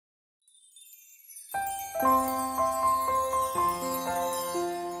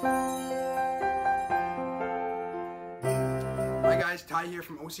Ty here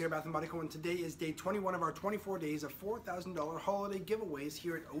from OC Hair Bath & Body Co. And today is day 21 of our 24 days of $4,000 holiday giveaways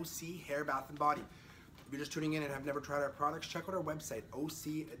here at OC Hair Bath & Body. If you're just tuning in and have never tried our products, check out our website,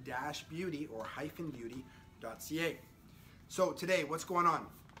 oc-beauty or -beauty.ca. So today, what's going on?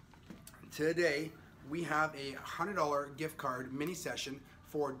 Today, we have a $100 gift card mini session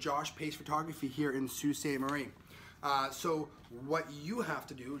for Josh Pace Photography here in Sault Ste. Marie. So what you have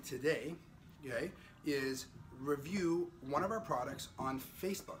to do today, okay, is review one of our products on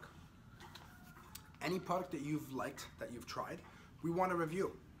Facebook. Any product that you've liked, that you've tried, we want to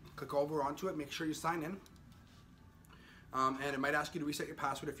review. Click over onto it, make sure you sign in. And it might ask you to reset your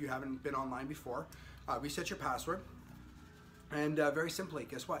password if you haven't been online before. Reset your password. And very simply,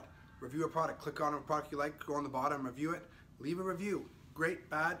 guess what? Review a product. Click on a product you like, go on the bottom, review it, leave a review. Great,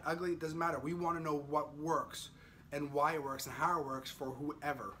 bad, ugly, it doesn't matter. We want to know what works and why it works and how it works for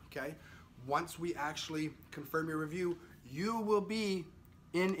whoever, okay? Once we actually confirm your review, you will be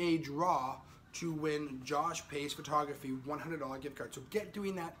in a draw to win Josh Pace Photography $100 gift card. So get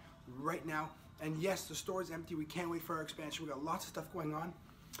doing that right now. And yes, the store is empty. We can't wait for our expansion. We've got lots of stuff going on.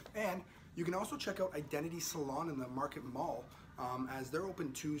 And you can also check out Identity Salon in the Market Mall as they're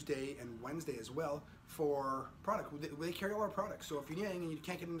open Tuesday and Wednesday as well for product. They carry all our products. So if you need anything and you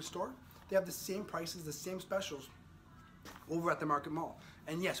can't get in the store, they have the same prices, the same specials over at the Market Mall.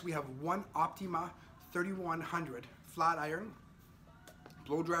 And yes, we have one Optima 3100 flat iron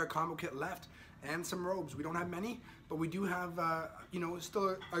blow dryer combo kit left and some robes. We don't have many, but we do have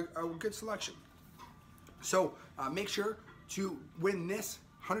still a good selection. So make sure to win this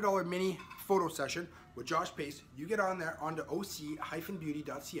 $100 mini photo session with Josh Pace. You get on there onto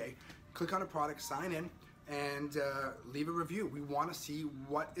oc-beauty.ca, click on a product, sign in, and leave a review. We want to see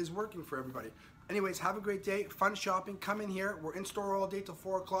what is working for everybody. Anyways, have a great day, fun shopping, come in here. We're in store all day till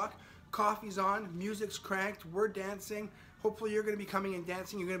 4 o'clock. Coffee's on, music's cranked, we're dancing. Hopefully you're gonna be coming and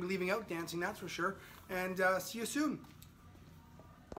dancing. You're gonna be leaving out dancing, that's for sure. And see you soon.